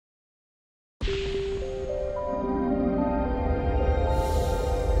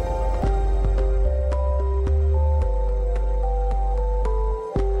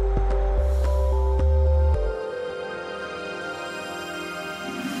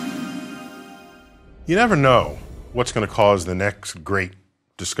You never know what's going to cause the next great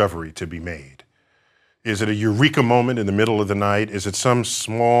discovery to be made. Is it a eureka moment in the middle of the night? Is it some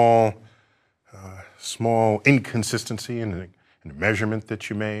small inconsistency in a measurement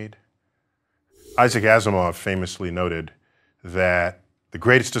that you made? Isaac Asimov famously noted that the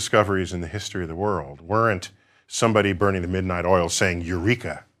greatest discoveries in the history of the world weren't somebody burning the midnight oil saying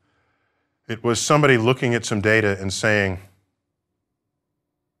eureka. It was somebody looking at some data and saying,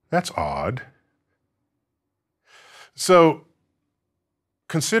 that's odd. So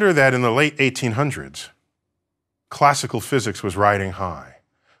consider that in the late 1800s, classical physics was riding high.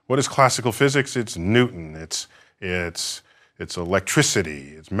 What is classical physics? It's Newton, it's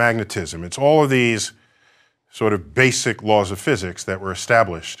electricity, it's magnetism, it's all of these sort of basic laws of physics that were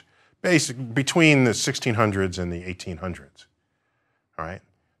established between the 1600s and the 1800s, all right?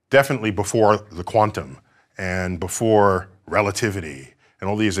 Definitely before the quantum and before relativity and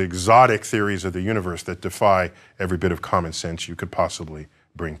all these exotic theories of the universe that defy every bit of common sense you could possibly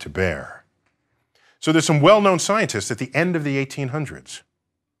bring to bear. So there's some well-known scientists at the end of the 1800s,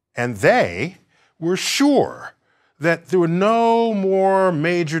 and they were sure that there were no more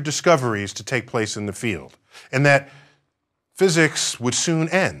major discoveries to take place in the field, and that physics would soon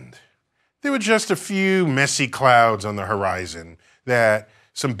end. There were just a few messy clouds on the horizon that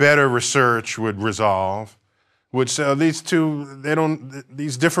some better research would resolve. Would say these two,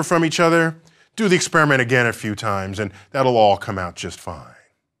 these differ from each other. Do the experiment again a few times and that'll all come out just fine.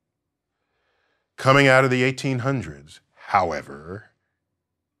 Coming out of the 1800s, however,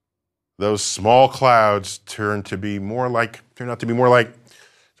 those small clouds turned out to be more like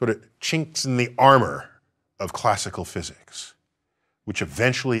sort of chinks in the armor of classical physics, which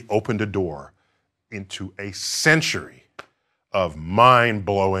eventually opened a door into a century of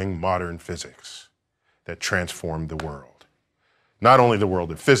mind-blowing modern physics that transformed the world. Not only the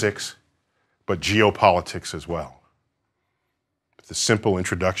world of physics, but geopolitics as well. The simple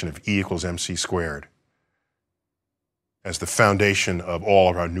introduction of E equals mc squared as the foundation of all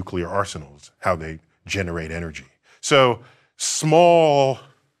of our nuclear arsenals, how they generate energy. So small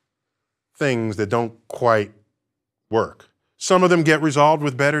things that don't quite work. Some of them get resolved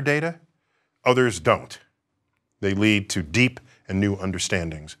with better data, others don't. They lead to deep and new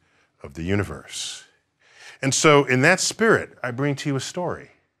understandings of the universe. And so in that spirit, I bring to you a story,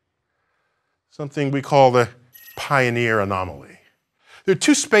 something we call the Pioneer anomaly. There are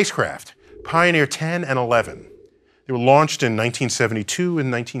two spacecraft, Pioneer 10 and 11. They were launched in 1972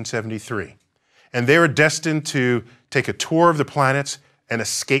 and 1973. And they were destined to take a tour of the planets and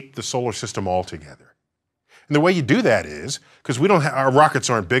escape the solar system altogether. And the way you do that is, because our rockets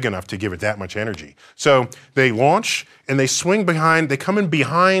aren't big enough to give it that much energy. So they launch and they they come in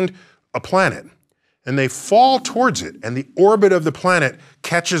behind a planet and they fall towards it, and the orbit of the planet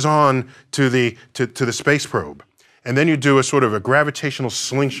catches on to the space probe. And then you do a sort of a gravitational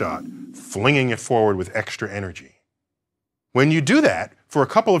slingshot, flinging it forward with extra energy. When you do that for a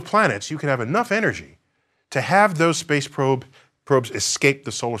couple of planets, you can have enough energy to have those space probes escape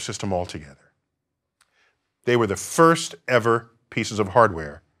the solar system altogether. They were the first ever pieces of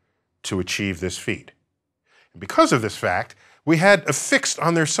hardware to achieve this feat. And because of this fact, we had affixed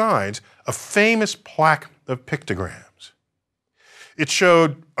on their sides a famous plaque of pictograms. It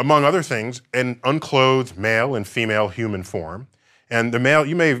showed, among other things, an unclothed male and female human form. And the male,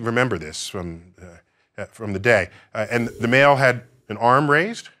 you may remember this from the day, and the male had an arm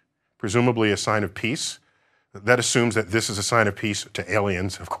raised, presumably a sign of peace. That assumes that this is a sign of peace to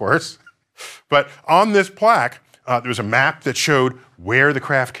aliens, of course. But on this plaque, there was a map that showed where the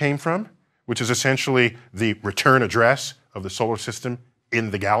craft came from, which is essentially the return address of the solar system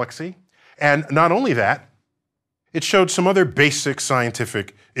in the galaxy. And not only that, it showed some other basic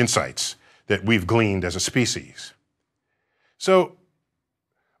scientific insights that we've gleaned as a species. So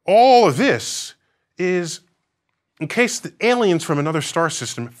all of this is in case the aliens from another star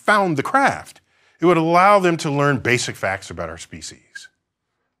system found the craft. It would allow them to learn basic facts about our species.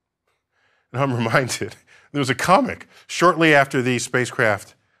 And I'm reminded, there was a comic shortly after these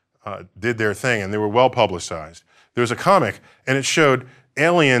spacecraft did their thing, and they were well publicized. There was a comic, and it showed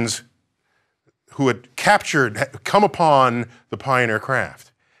aliens who had come upon the Pioneer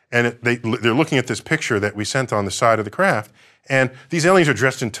craft. And they're looking at this picture that we sent on the side of the craft, and these aliens are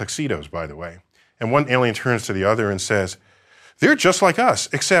dressed in tuxedos, by the way. And one alien turns to the other and says, they're just like us,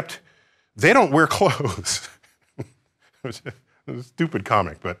 except they don't wear clothes. It was a stupid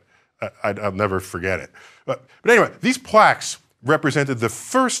comic, but I'll never forget it. But anyway, these plaques represented the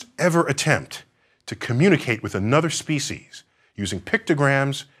first ever attempt to communicate with another species using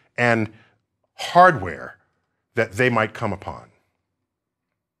pictograms and hardware that they might come upon.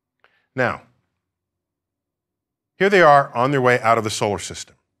 Now, Here they are on their way out of the solar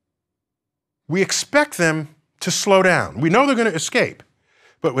system. We expect them to slow down. We know they're going to escape,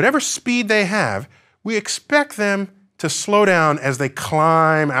 but whatever speed they have, we expect them to slow down as they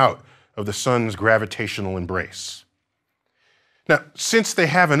climb out of the sun's gravitational embrace. Now, since they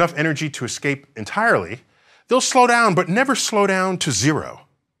have enough energy to escape entirely, they'll slow down, but never slow down to zero.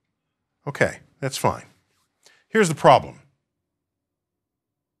 Okay, that's fine. Here's the problem.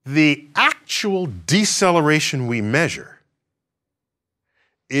 The actual deceleration we measure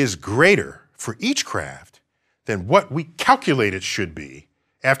is greater for each craft than what we calculate it should be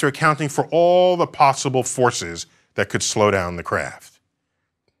after accounting for all the possible forces that could slow down the craft.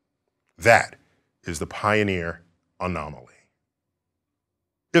 That is the Pioneer anomaly.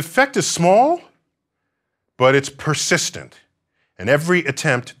 The effect is small, but it's persistent, and every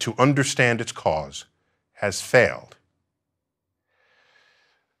attempt to understand its cause has failed.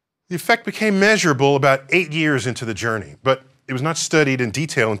 The effect became measurable about 8 years into the journey, but it was not studied in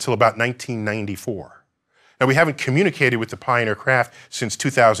detail until about 1994. Now, we haven't communicated with the Pioneer craft since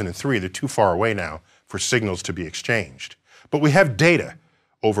 2003. They're too far away now for signals to be exchanged. But we have data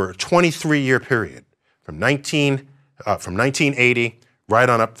over a 23-year period from 1980 right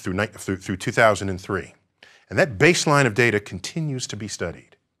on up through 2003. And that baseline of data continues to be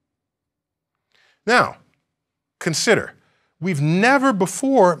studied. Now, consider, we've never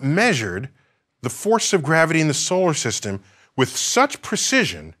before measured the force of gravity in the solar system with such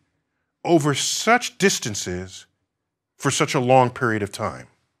precision over such distances for such a long period of time.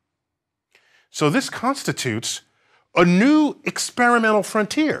 So this constitutes a new experimental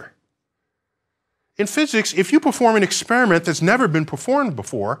frontier. In physics, if you perform an experiment that's never been performed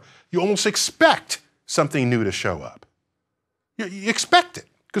before, you almost expect something new to show up. You expect it,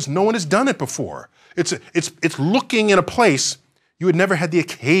 because no one has done it before. It's looking in a place you had never had the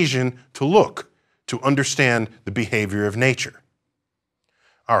occasion to look to understand the behavior of nature.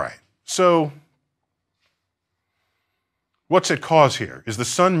 All right, so what's at cause here? Is the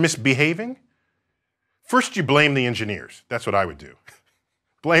sun misbehaving? First, you blame the engineers. That's what I would do.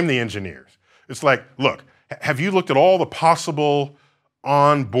 Blame the engineers. It's like, look, have you looked at all the possible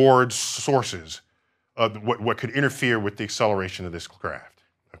onboard sources of what could interfere with the acceleration of this craft,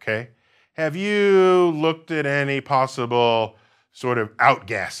 okay? Have you looked at any possible sort of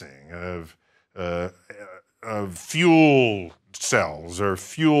outgassing of fuel cells or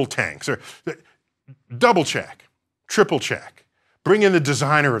fuel tanks? Or double check, triple check. Bring in the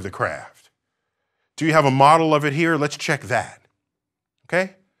designer of the craft. Do you have a model of it here? Let's check that,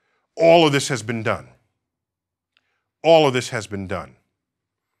 okay? All of this has been done. All of this has been done.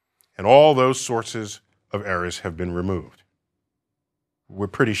 And all those sources of errors have been removed. We're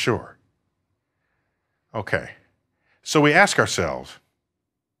pretty sure. Okay, so we ask ourselves,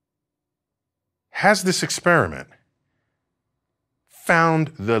 has this experiment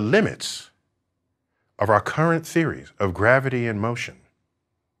found the limits of our current theories of gravity and motion?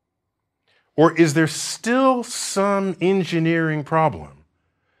 Or is there still some engineering problem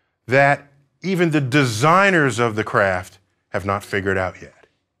that even the designers of the craft have not figured out yet?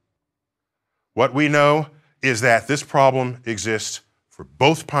 What we know is that this problem exists for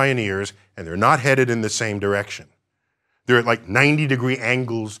both Pioneers, and they're not headed in the same direction. They're at like 90-degree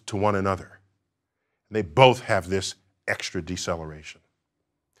angles to one another. They both have this extra deceleration.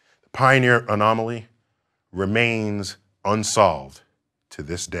 The Pioneer anomaly remains unsolved to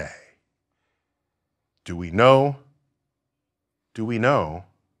this day. Do we know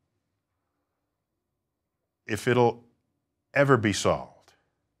if it'll ever be solved?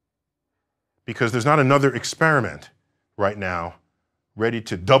 Because there's not another experiment right now ready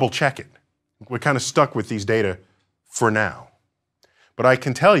to double check it. We're kind of stuck with these data for now. But I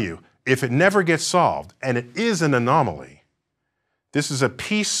can tell you, if it never gets solved, and it is an anomaly, this is a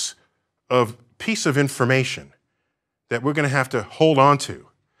piece of information that we're going to have to hold on to,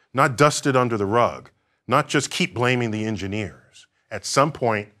 not dust it under the rug, not just keep blaming the engineers. At some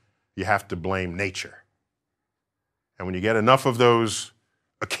point, you have to blame nature. And when you get enough of those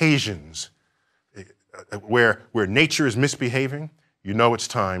occasions where nature is misbehaving, you know it's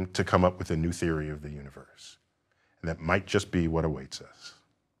time to come up with a new theory of the universe. And that might just be what awaits us.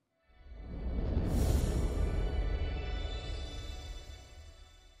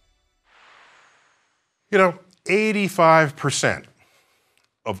 You know, 85%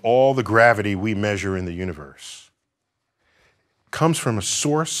 of all the gravity we measure in the universe comes from a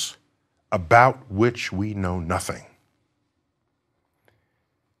source about which we know nothing.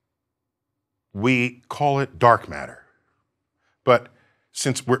 We call it dark matter. But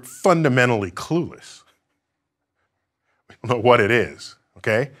since we're fundamentally clueless, we don't know what it is,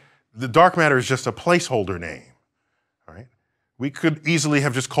 okay? The dark matter is just a placeholder name we could easily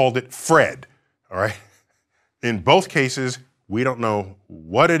have just called it Fred, all right? In both cases, we don't know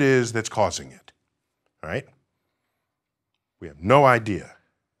what it is that's causing it, all right? We have no idea.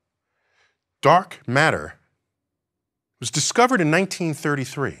 Dark matter was discovered in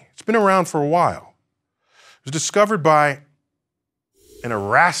 1933. It's been around for a while. It was discovered by an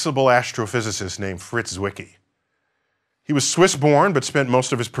irascible astrophysicist named Fritz Zwicky. He was Swiss-born, but spent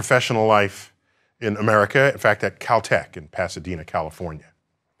most of his professional life in America, in fact, at Caltech in Pasadena, California.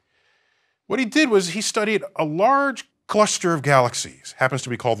 What he did was he studied a large cluster of galaxies, happens to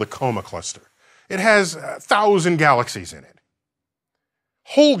be called the Coma Cluster. It has 1,000 galaxies in it.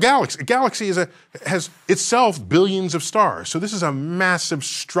 Whole galaxy. A galaxy has itself billions of stars. So this is a massive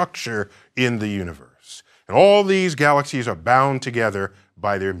structure in the universe. And all these galaxies are bound together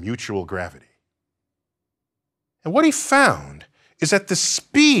by their mutual gravity. And what he found is that the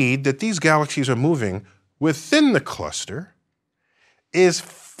speed that these galaxies are moving within the cluster is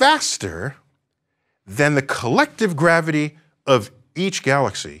faster than the collective gravity of each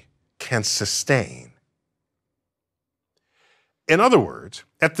galaxy can sustain. In other words,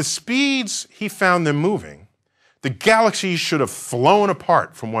 at the speeds he found them moving, the galaxies should have flown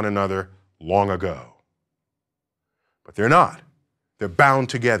apart from one another long ago. But they're not. They're bound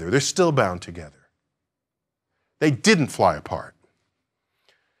together. They're still bound together. They didn't fly apart.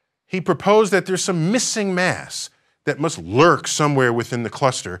 He proposed that there's some missing mass that must lurk somewhere within the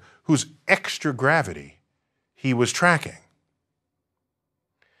cluster whose extra gravity he was tracking.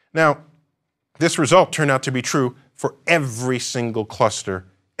 Now, this result turned out to be true for every single cluster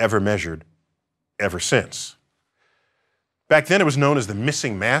ever measured ever since. Back then, it was known as the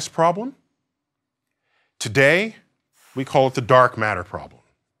missing mass problem. Today, we call it the dark matter problem.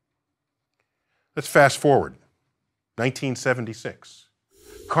 Let's fast forward. 1976.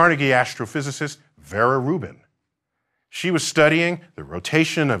 Carnegie astrophysicist Vera Rubin. She was studying the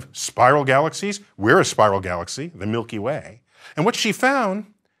rotation of spiral galaxies. We're a spiral galaxy, the Milky Way. And what she found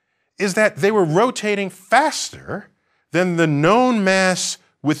is that they were rotating faster than the known mass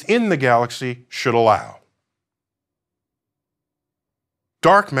within the galaxy should allow.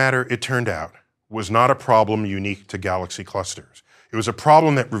 Dark matter, it turned out, was not a problem unique to galaxy clusters. It was a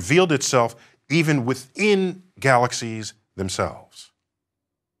problem that revealed itself even within galaxies themselves.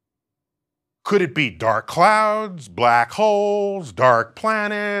 Could it be dark clouds, black holes, dark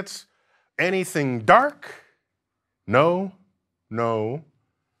planets, anything dark? No, no,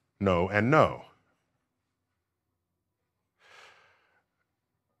 no, and no.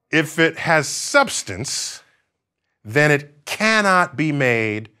 If it has substance, then it cannot be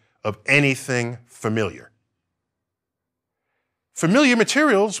made of anything familiar. Familiar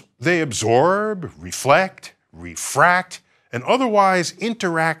materials, they absorb, reflect, refract, and otherwise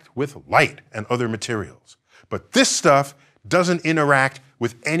interact with light and other materials. But this stuff doesn't interact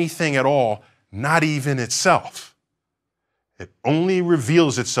with anything at all, not even itself. It only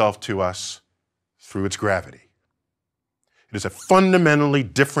reveals itself to us through its gravity. It is a fundamentally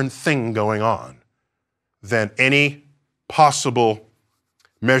different thing going on than any possible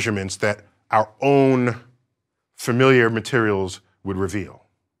measurements that our own familiar materials would reveal.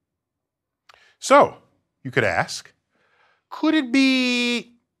 So, you could ask, could it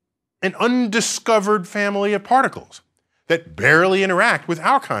be an undiscovered family of particles that barely interact with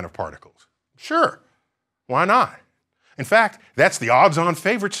our kind of particles? Sure, why not? In fact, that's the odds-on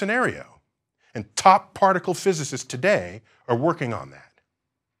favorite scenario. And top particle physicists today are working on that.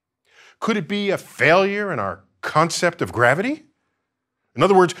 Could it be a failure in our concept of gravity? In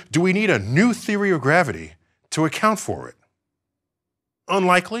other words, do we need a new theory of gravity to account for it?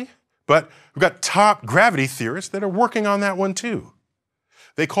 Unlikely, but we've got top gravity theorists that are working on that one too.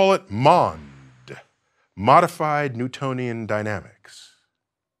 They call it MOND, Modified Newtonian Dynamics.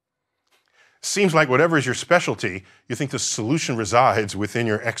 Seems like whatever is your specialty, you think the solution resides within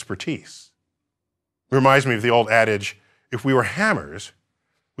your expertise. It reminds me of the old adage, if we were hammers,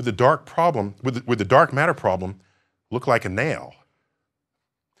 would the dark matter problem look like a nail?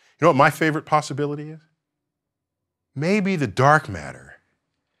 You know what my favorite possibility is? Maybe the dark matter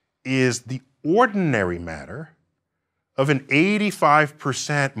is the ordinary matter of an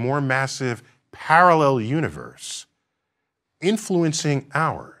 85% more massive parallel universe influencing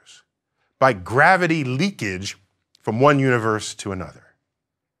ours by gravity leakage from one universe to another.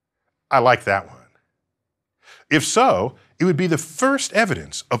 I like that one. If so, it would be the first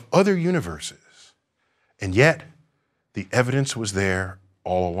evidence of other universes. And yet, the evidence was there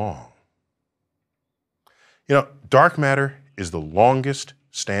all along. You know, dark matter is the longest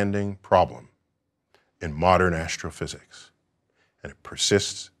standing problem in modern astrophysics, and it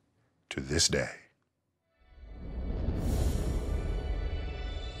persists to this day.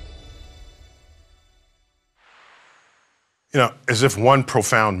 As if one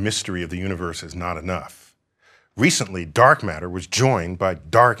profound mystery of the universe is not enough. Recently, dark matter was joined by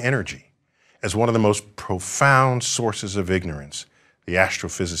dark energy as one of the most profound sources of ignorance the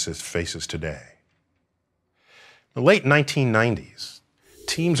astrophysicist faces today. In the late 1990s,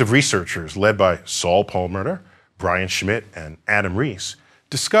 teams of researchers led by Saul Perlmutter, Brian Schmidt, and Adam Rees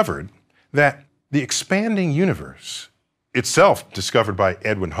discovered that the expanding universe, itself discovered by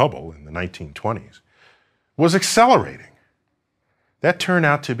Edwin Hubble in the 1920s, was accelerating. That turned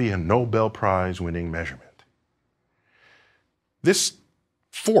out to be a Nobel Prize-winning measurement. This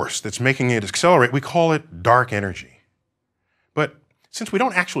force that's making it accelerate, we call it dark energy. But since we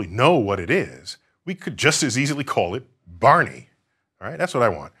don't actually know what it is, we could just as easily call it Barney. All right, that's what I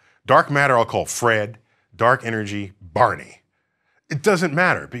want. Dark matter I'll call Fred, dark energy Barney. It doesn't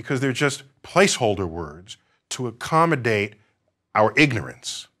matter because they're just placeholder words to accommodate our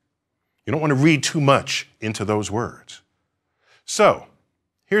ignorance. You don't want to read too much into those words. So,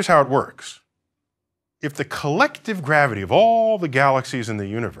 here's how it works. If the collective gravity of all the galaxies in the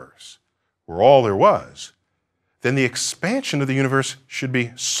universe were all there was, then the expansion of the universe should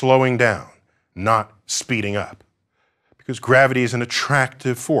be slowing down, not speeding up, because gravity is an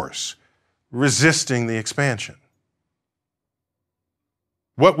attractive force, resisting the expansion.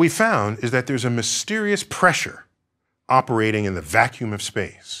 What we found is that there's a mysterious pressure operating in the vacuum of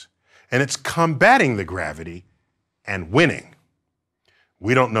space, and it's combating the gravity and winning.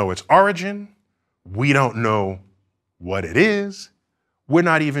 We don't know its origin. We don't know what it is. We're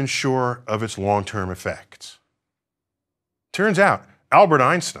not even sure of its long-term effects. Turns out, Albert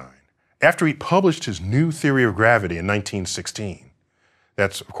Einstein, after he published his new theory of gravity in 1916,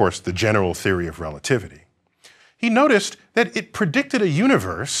 that's, of course, the general theory of relativity, he noticed that it predicted a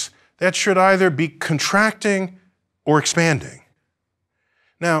universe that should either be contracting or expanding.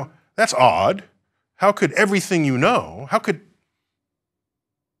 Now, that's odd. How could everything you know, how could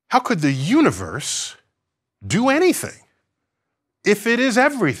the universe do anything if it is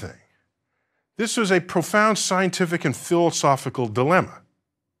everything? This was a profound scientific and philosophical dilemma.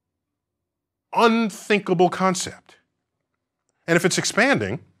 Unthinkable concept. And if it's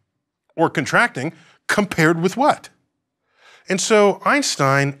expanding or contracting, compared with what? And so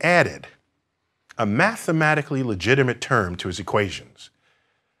Einstein added a mathematically legitimate term to his equations.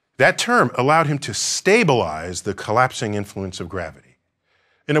 That term allowed him to stabilize the collapsing influence of gravity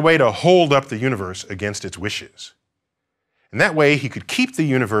in a way to hold up the universe against its wishes. And that way he could keep the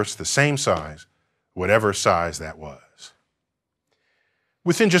universe the same size, whatever size that was.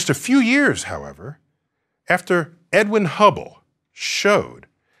 Within just a few years, however, after Edwin Hubble showed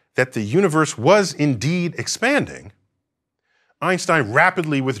that the universe was indeed expanding, Einstein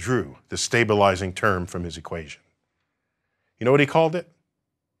rapidly withdrew the stabilizing term from his equation. You know what he called it?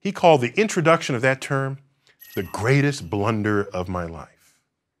 He called the introduction of that term the greatest blunder of my life.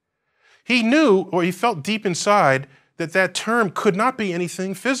 He knew, or he felt deep inside, that that term could not be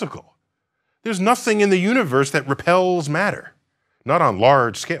anything physical. There's nothing in the universe that repels matter. Not on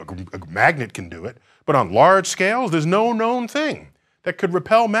large scale. A magnet can do it, but on large scales, there's no known thing that could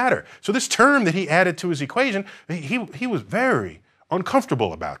repel matter. So this term that he added to his equation, he was very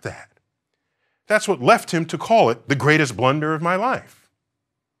uncomfortable about that. That's what left him to call it the greatest blunder of my life.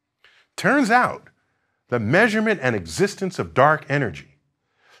 Turns out, the measurement and existence of dark energy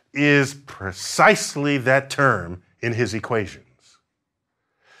is precisely that term in his equations.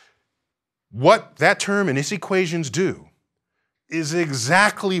 What that term in his equations do is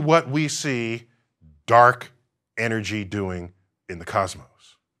exactly what we see dark energy doing in the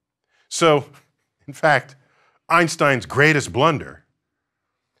cosmos. So, in fact, Einstein's greatest blunder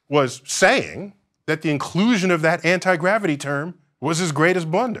was saying that the inclusion of that anti-gravity term was his greatest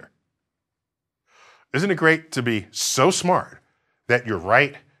blunder. Isn't it great to be so smart that you're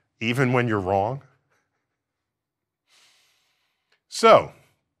right even when you're wrong? So,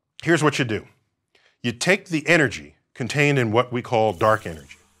 here's what you do. You take the energy contained in what we call dark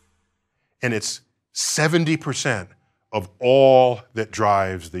energy, and it's 70% of all that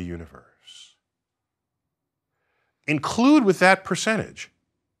drives the universe. Include with that percentage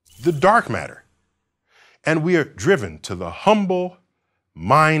the dark matter, and we are driven to the humble,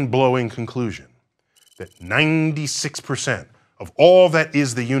 mind-blowing conclusion that 96% of all that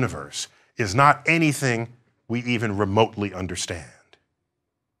is the universe is not anything we even remotely understand.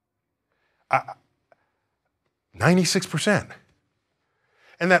 96%.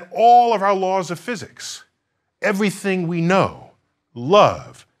 And that all of our laws of physics, everything we know,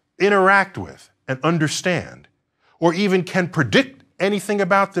 love, interact with, and understand, or even can predict anything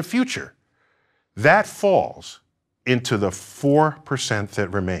about the future, that falls into the 4% that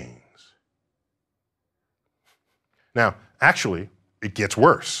remains. Now, Actually, it gets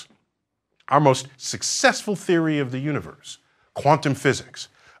worse. Our most successful theory of the universe, quantum physics,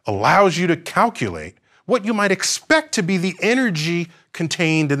 allows you to calculate what you might expect to be the energy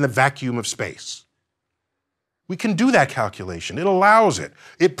contained in the vacuum of space. We can do that calculation. It allows it.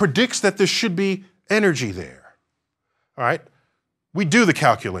 It predicts that there should be energy there. All right? We do the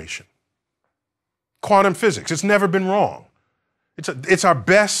calculation. Quantum physics, it's never been wrong. It's our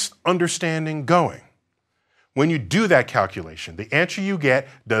best understanding going. When you do that calculation, the answer you get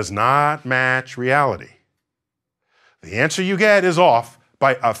does not match reality. The answer you get is off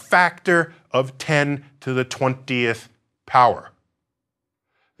by a factor of 10 to the 20th power.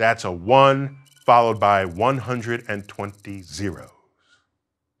 That's a 1 followed by 120 zeros.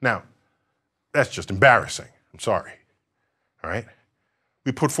 Now, that's just embarrassing. I'm sorry. All right?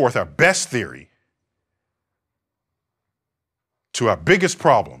 We put forth our best theory to our biggest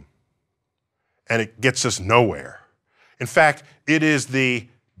problem, and it gets us nowhere. In fact, it is the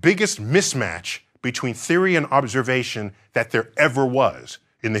biggest mismatch between theory and observation that there ever was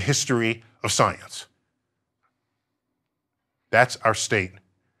in the history of science. That's our state.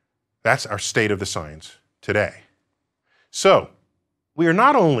 That's our state of the science today. So, we are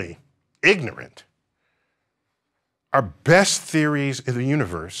not only ignorant, our best theories in the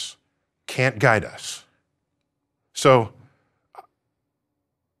universe can't guide us. So,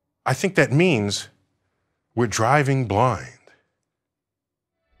 I think that means we're driving blind.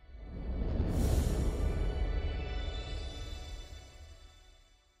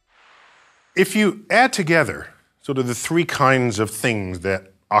 If you add together sort of the three kinds of things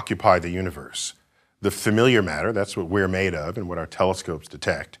that occupy the universe, the familiar matter, that's what we're made of and what our telescopes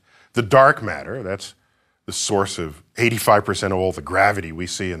detect. The dark matter, that's the source of 85% of all the gravity we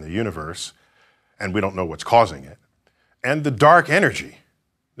see in the universe, and we don't know what's causing it. And the dark energy,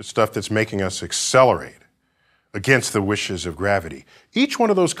 the stuff that's making us accelerate against the wishes of gravity. Each one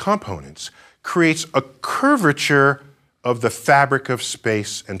of those components creates a curvature of the fabric of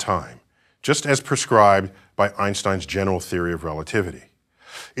space and time, just as prescribed by Einstein's general theory of relativity.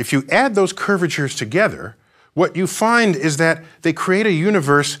 If you add those curvatures together, what you find is that they create a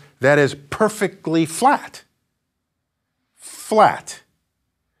universe that is perfectly flat. Flat.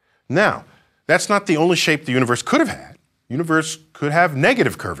 Now, that's not the only shape the universe could have had. The universe could have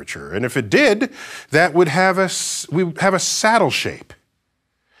negative curvature, and if it did, that would have we would have a saddle shape.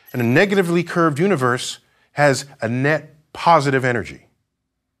 And a negatively curved universe has a net positive energy.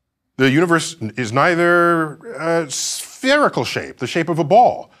 The universe is neither a spherical shape, the shape of a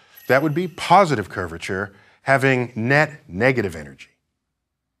ball. That would be positive curvature, having net negative energy.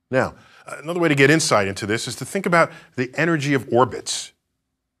 Now, another way to get insight into this is to think about the energy of orbits.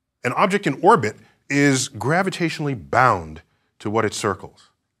 An object in orbit is gravitationally bound to what it circles.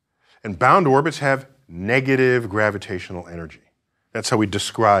 And bound orbits have negative gravitational energy. That's how we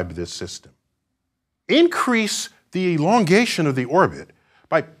describe this system. Increase the elongation of the orbit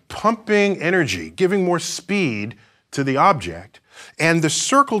by pumping energy, giving more speed to the object, and the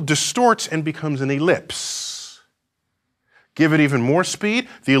circle distorts and becomes an ellipse. Give it even more speed,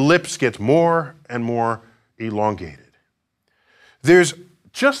 the ellipse gets more and more elongated. There's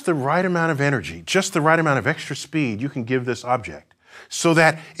just the right amount of energy, just the right amount of extra speed you can give this object so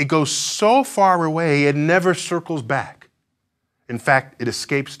that it goes so far away it never circles back. In fact, it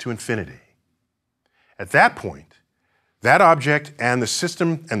escapes to infinity. At that point, that object and the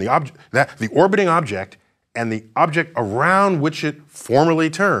system and the orbiting object and the object around which it formerly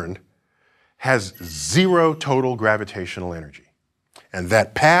turned has zero total gravitational energy. And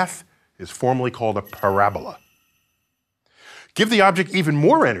that path is formally called a parabola. Give the object even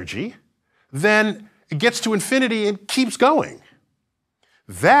more energy, then it gets to infinity and keeps going.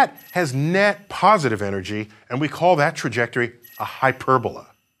 That has net positive energy, and we call that trajectory a hyperbola.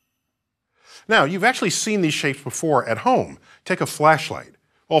 Now, you've actually seen these shapes before at home. Take a flashlight.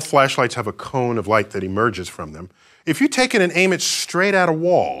 All flashlights have a cone of light that emerges from them. If you take it and aim it straight at a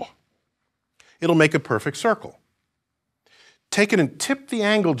wall, it'll make a perfect circle. Take it and tip the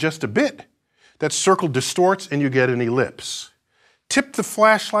angle just a bit. That circle distorts and you get an ellipse. Tip the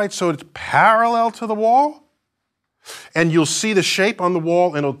flashlight so it's parallel to the wall, and you'll see the shape on the wall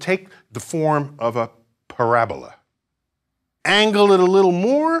and it'll take the form of a parabola. Angle it a little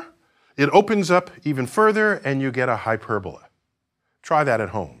more, it opens up even further and you get a hyperbola. Try that at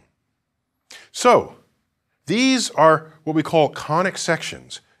home. So, these are what we call conic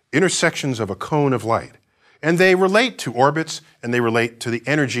sections, intersections of a cone of light. And they relate to orbits and they relate to the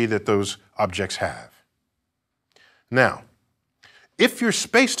energy that those objects have. Now, if your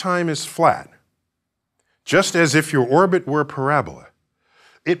space-time is flat, just as if your orbit were a parabola,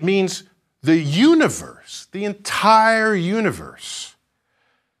 it means The universe, the entire universe,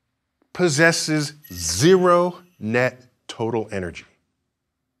 possesses zero net total energy.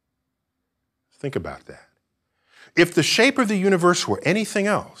 Think about that. If the shape of the universe were anything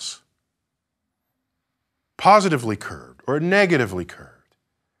else, positively curved or negatively curved,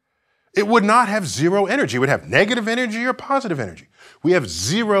 it would not have zero energy. It would have negative energy or positive energy. We have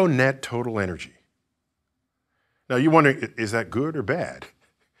zero net total energy. Now you wonder, is that good or bad?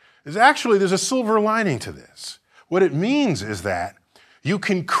 There's a silver lining to this. What it means is that you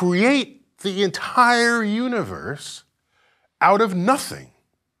can create the entire universe out of nothing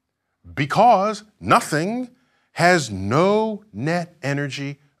because nothing has no net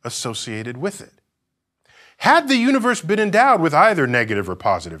energy associated with it. Had the universe been endowed with either negative or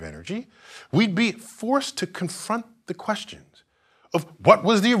positive energy, we'd be forced to confront the questions of what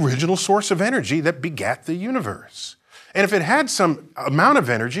was the original source of energy that begat the universe. And if it had some amount of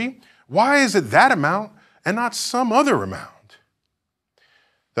energy, why is it that amount and not some other amount?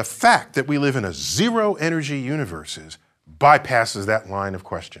 The fact that we live in a zero energy universe bypasses that line of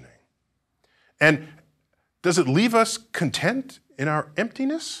questioning. And does it leave us content in our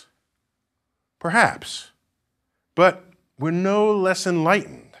emptiness? Perhaps. But we're no less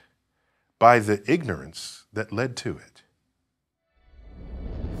enlightened by the ignorance that led to it.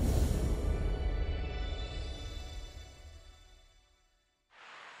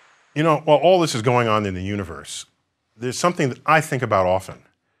 You know, while all this is going on in the universe, there's something that I think about often,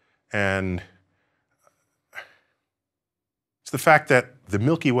 and it's the fact that the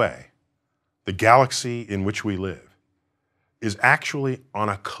Milky Way, the galaxy in which we live, is actually on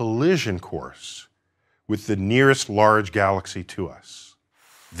a collision course with the nearest large galaxy to us,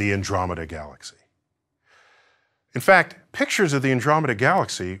 the Andromeda Galaxy. In fact, pictures of the Andromeda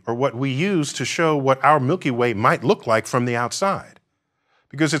Galaxy are what we use to show what our Milky Way might look like from the outside,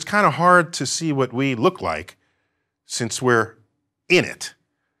 because it's kind of hard to see what we look like since we're in it.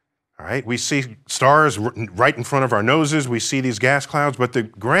 All right, we see stars right in front of our noses, we see these gas clouds, but the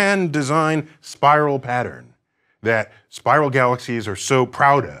grand design spiral pattern that spiral galaxies are so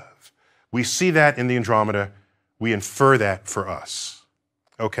proud of, we see that in the Andromeda, we infer that for us.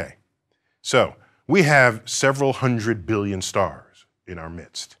 Okay, so we have several 100 billion stars in our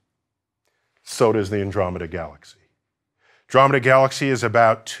midst. So does the Andromeda Galaxy. Andromeda Galaxy is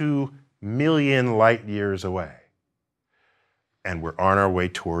about 2 million light years away, and we're on our way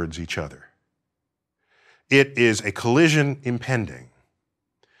towards each other. It is a collision impending.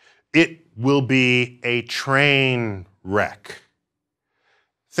 It will be a train wreck.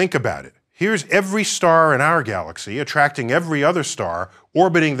 Think about it. Here's every star in our galaxy attracting every other star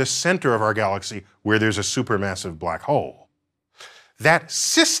orbiting the center of our galaxy where there's a supermassive black hole. That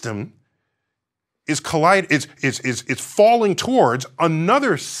system is falling towards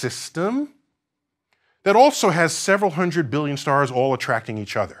another system that also has several 100 billion stars all attracting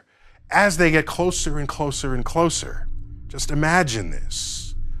each other. As they get closer and closer and closer, just imagine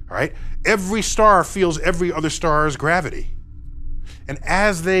this, all right? Every star feels every other star's gravity. And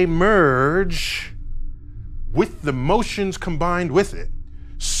as they merge, with the motions combined with it,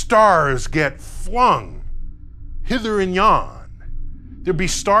 stars get flung hither and yon. There'll be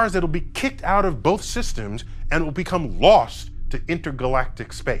stars that'll be kicked out of both systems and will become lost to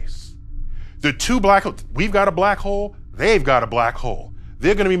intergalactic space. The two black holes, we've got a black hole, they've got a black hole.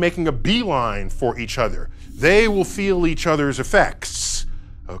 They're going to be making a beeline for each other. They will feel each other's effects,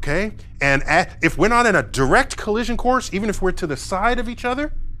 okay? And if we're not in a direct collision course, even if we're to the side of each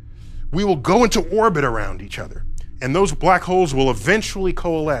other, we will go into orbit around each other. And those black holes will eventually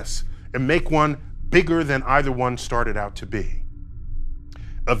coalesce and make one bigger than either one started out to be.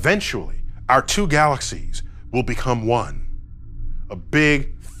 Eventually, our two galaxies will become one, a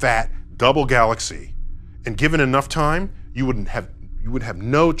big, fat, double galaxy. And given enough time, you would have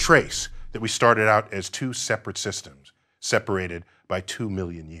no trace that we started out as two separate systems, separated by 2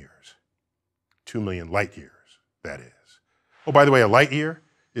 million years. 2 million light years, that is. Oh, by the way, a light year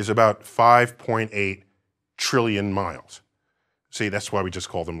is about 5.8 trillion miles. See, that's why we just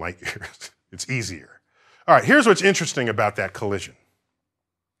call them light years. It's easier. All right, here's what's interesting about that collision.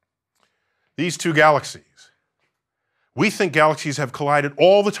 These two galaxies, we think galaxies have collided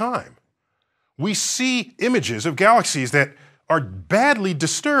all the time. We see images of galaxies that are badly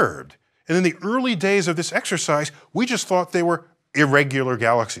disturbed. And in the early days of this exercise, we just thought they were irregular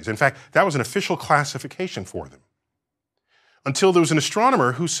galaxies. In fact, that was an official classification for them. Until there was an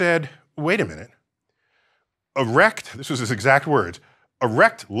astronomer who said, wait a minute, this was his exact words, a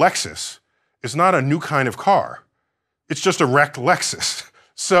wrecked Lexus is not a new kind of car. It's just a wrecked Lexus.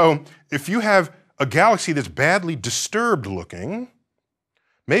 So if you have a galaxy that's badly disturbed looking,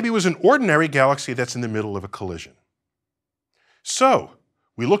 Maybe it was an ordinary galaxy that's in the middle of a collision. So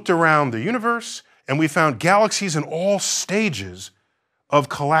we looked around the universe and we found galaxies in all stages of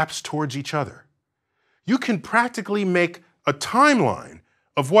collapse towards each other. You can practically make a timeline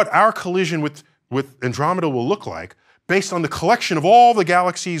of what our collision with Andromeda will look like based on the collection of all the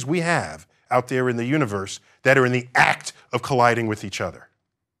galaxies we have out there in the universe that are in the act of colliding with each other.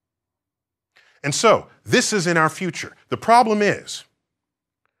 And so, this is in our future. The problem is,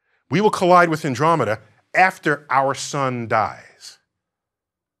 we will collide with Andromeda after our sun dies.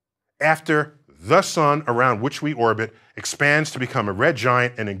 After the sun around which we orbit expands to become a red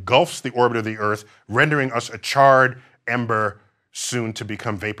giant and engulfs the orbit of the Earth, rendering us a charred ember soon to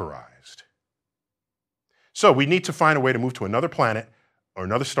become vaporized. So we need to find a way to move to another planet or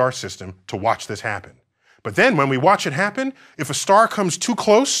another star system to watch this happen. But then when we watch it happen, if a star comes too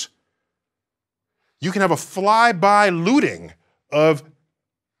close, you can have a flyby looting of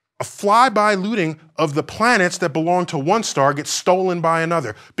the planets that belong to one star get stolen by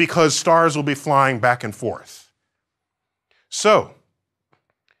another because stars will be flying back and forth. So,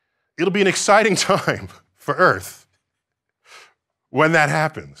 it'll be an exciting time for Earth when that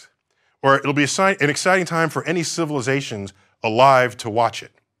happens. Or it'll be an exciting time for any civilizations alive to watch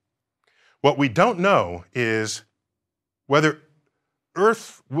it. What we don't know is whether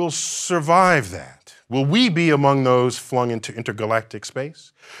Earth will survive that. Will we be among those flung into intergalactic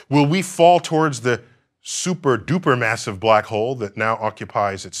space? Will we fall towards the super duper massive black hole that now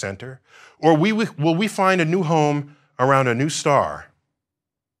occupies its center? Or will we find a new home around a new star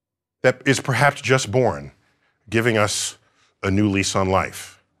that is perhaps just born, giving us a new lease on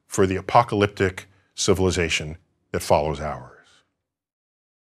life for the apocalyptic civilization that follows ours?